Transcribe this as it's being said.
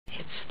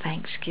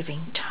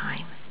Thanksgiving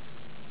time.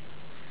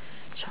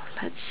 So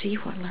let's see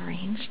what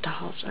Lorine's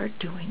dolls are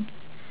doing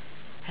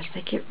as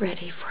they get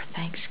ready for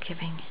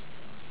Thanksgiving.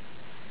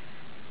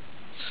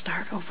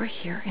 Start over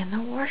here in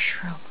the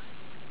washroom.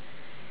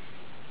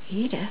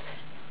 Edith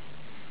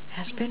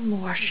has been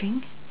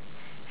washing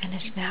and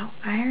is now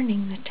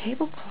ironing the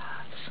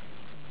tablecloths.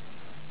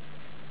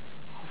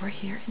 Over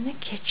here in the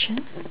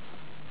kitchen,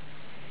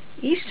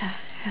 Isa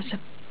has a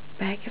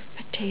bag of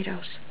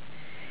potatoes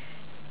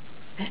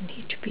that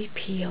need to be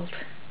peeled.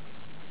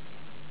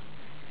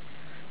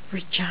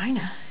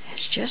 Regina has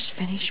just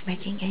finished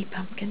making a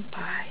pumpkin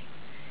pie.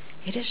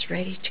 It is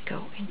ready to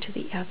go into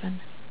the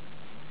oven.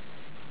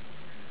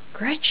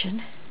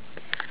 Gretchen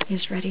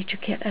is ready to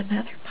get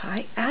another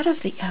pie out of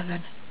the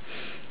oven.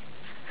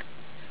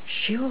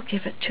 She will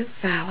give it to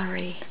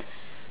Valerie,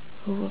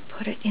 who will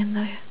put it in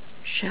the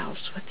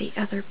shelves with the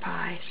other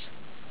pies.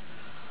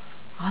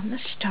 On the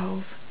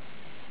stove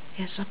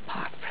is a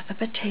pot for the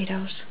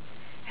potatoes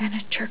and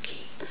a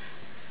turkey,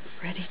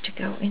 ready to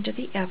go into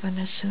the oven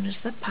as soon as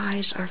the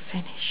pies are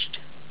finished.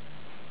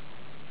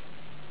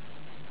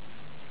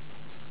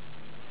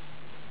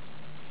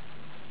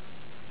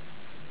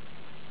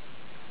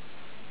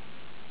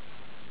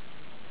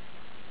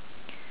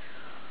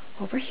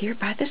 Over here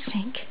by the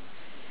sink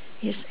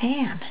is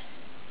Anne.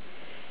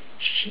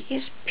 She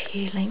is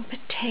peeling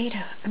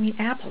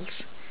apples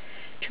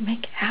to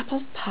make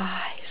apple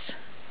pies.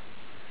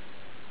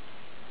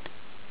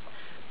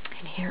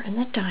 And here in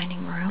the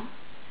dining room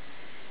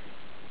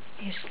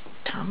is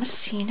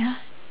Thomasina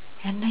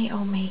and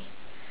Naomi.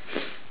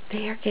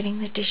 They are getting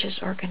the dishes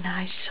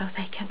organized so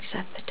they can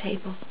set the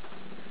table.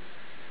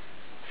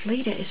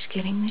 Fleta is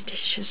getting the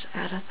dishes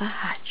out of the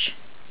hutch.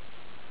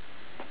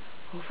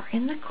 Over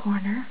in the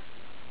corner,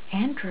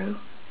 Andrew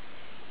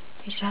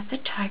is at the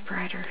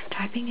typewriter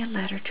typing a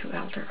letter to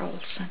Elder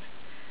Olson,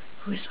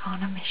 who is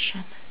on a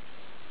mission.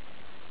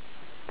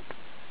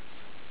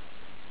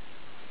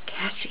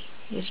 Cassie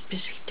is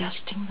busy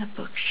dusting the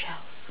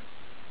bookshelf.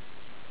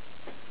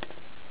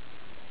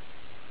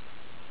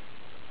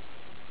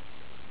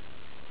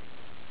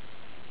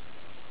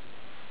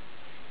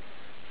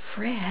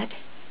 Fred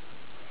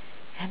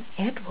and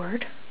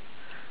Edward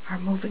are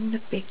moving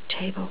the big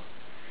table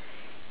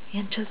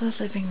into the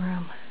living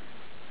room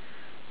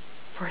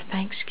for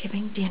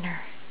Thanksgiving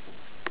dinner.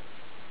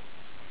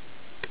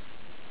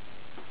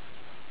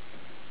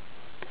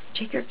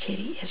 Tigger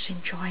Kitty is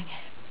enjoying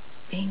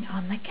being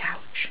on the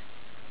couch.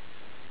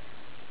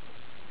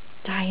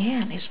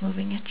 Diane is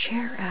moving a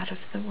chair out of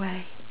the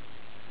way,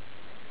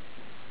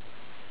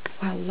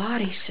 while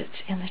Lottie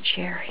sits in the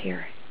chair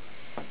here,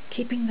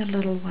 keeping the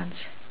little ones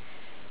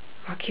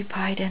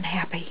occupied and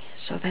happy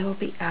so they will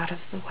be out of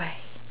the way.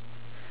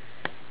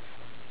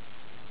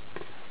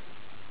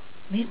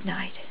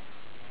 Midnight,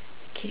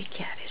 the kitty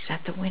cat is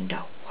at the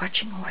window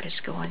watching what is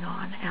going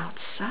on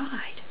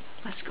outside.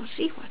 Let's go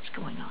see what's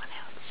going on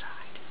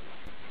outside.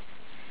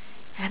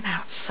 And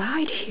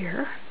outside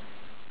here,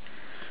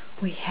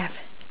 we have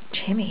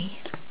Timmy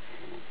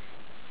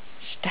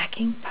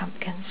stacking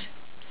pumpkins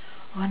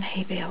on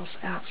hay bales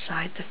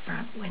outside the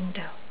front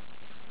window.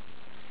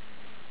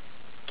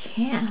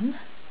 Ken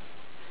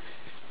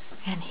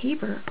and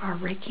Heber are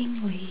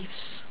raking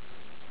leaves.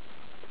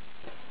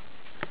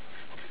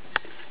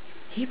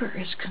 Heber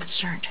is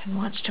concerned and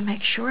wants to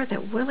make sure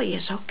that Willie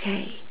is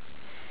okay.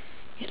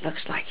 It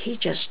looks like he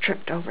just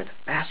tripped over the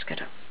basket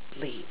of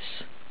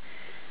leaves.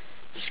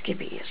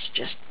 Skippy is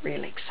just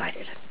really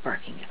excited and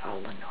barking at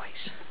all the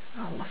noise,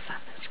 all the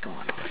fun that's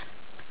going on.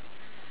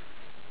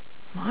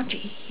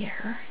 Monty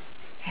here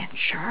and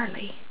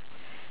Charlie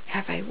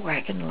have a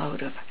wagon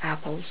load of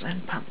apples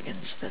and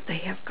pumpkins that they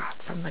have got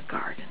from the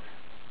garden.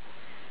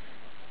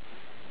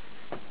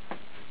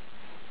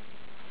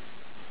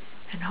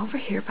 And over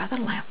here by the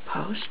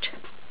lamppost,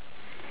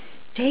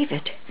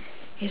 David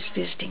is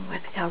visiting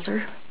with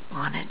Elder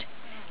Bonnet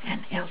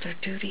and Elder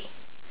Duty.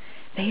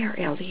 They are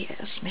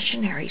LDS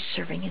missionaries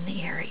serving in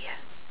the area.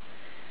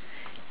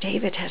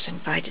 David has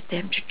invited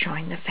them to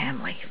join the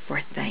family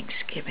for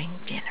Thanksgiving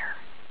dinner.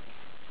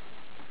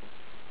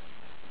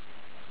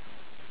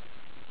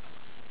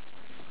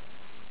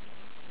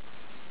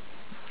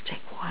 We'll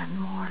take one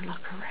more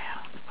look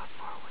around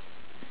before we...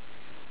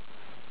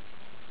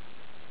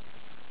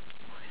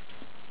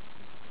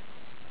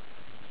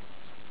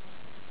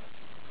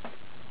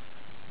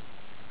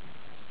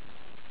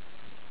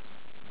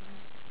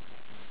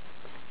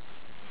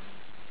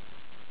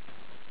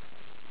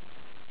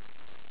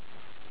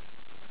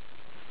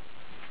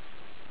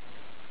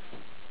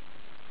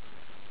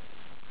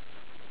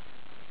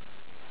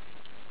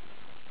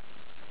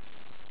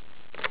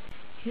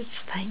 It's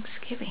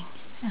Thanksgiving,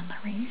 and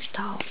Lorine's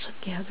dolls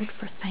have gathered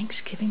for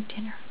Thanksgiving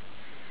dinner.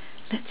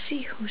 Let's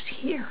see who's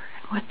here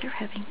and what they're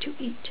having to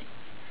eat.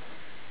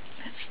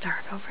 Let's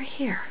start over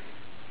here.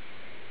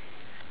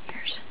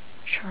 Here's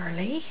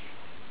Charlie,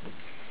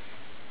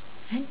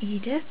 and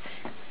Edith,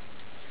 and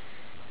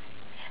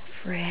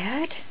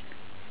Fred,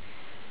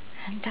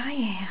 and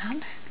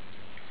Diane,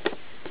 and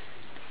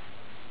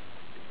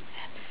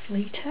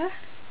Fleta,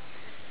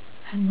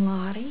 and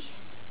Lottie,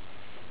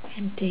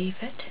 and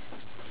David,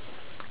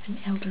 and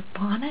Elder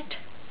Bonnet,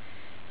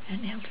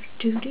 and Elder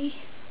Duty,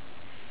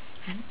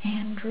 and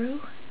Andrew,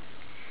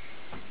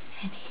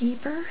 and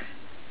Heber.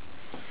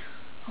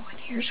 Oh, and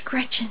here's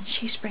Gretchen.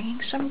 She's bringing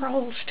some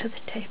rolls to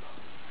the table.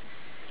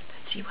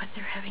 Let's see what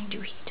they're having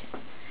to eat.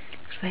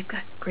 So they've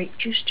got grape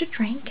juice to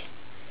drink,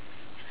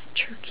 and a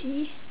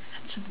turkey,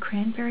 and some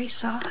cranberry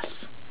sauce,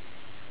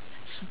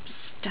 and some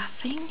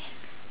stuffing,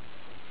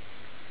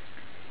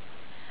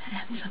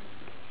 and some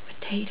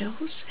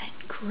potatoes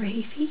and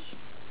gravy.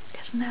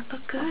 Doesn't that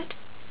look good?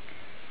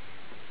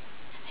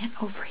 And then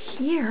over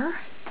here,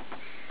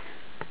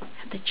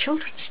 at the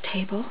children's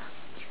table,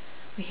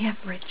 we have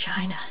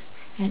Regina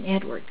and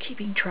Edward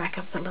keeping track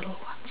of the little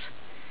ones.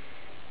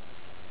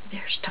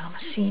 There's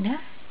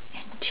Thomasina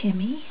and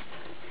Timmy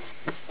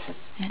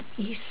and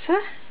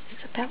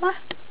Isabella,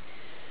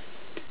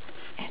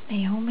 and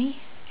Naomi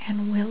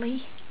and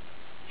Willie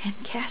and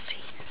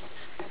Cassie.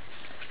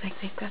 Looks like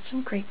they've got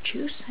some grape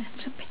juice and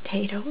some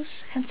potatoes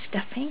and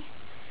stuffing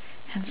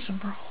and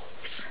some rolls.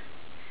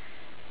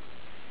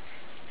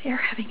 They're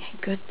having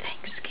a good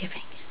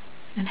Thanksgiving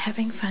and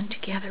having fun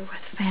together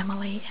with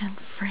family and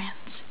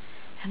friends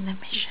and the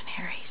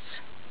missionaries.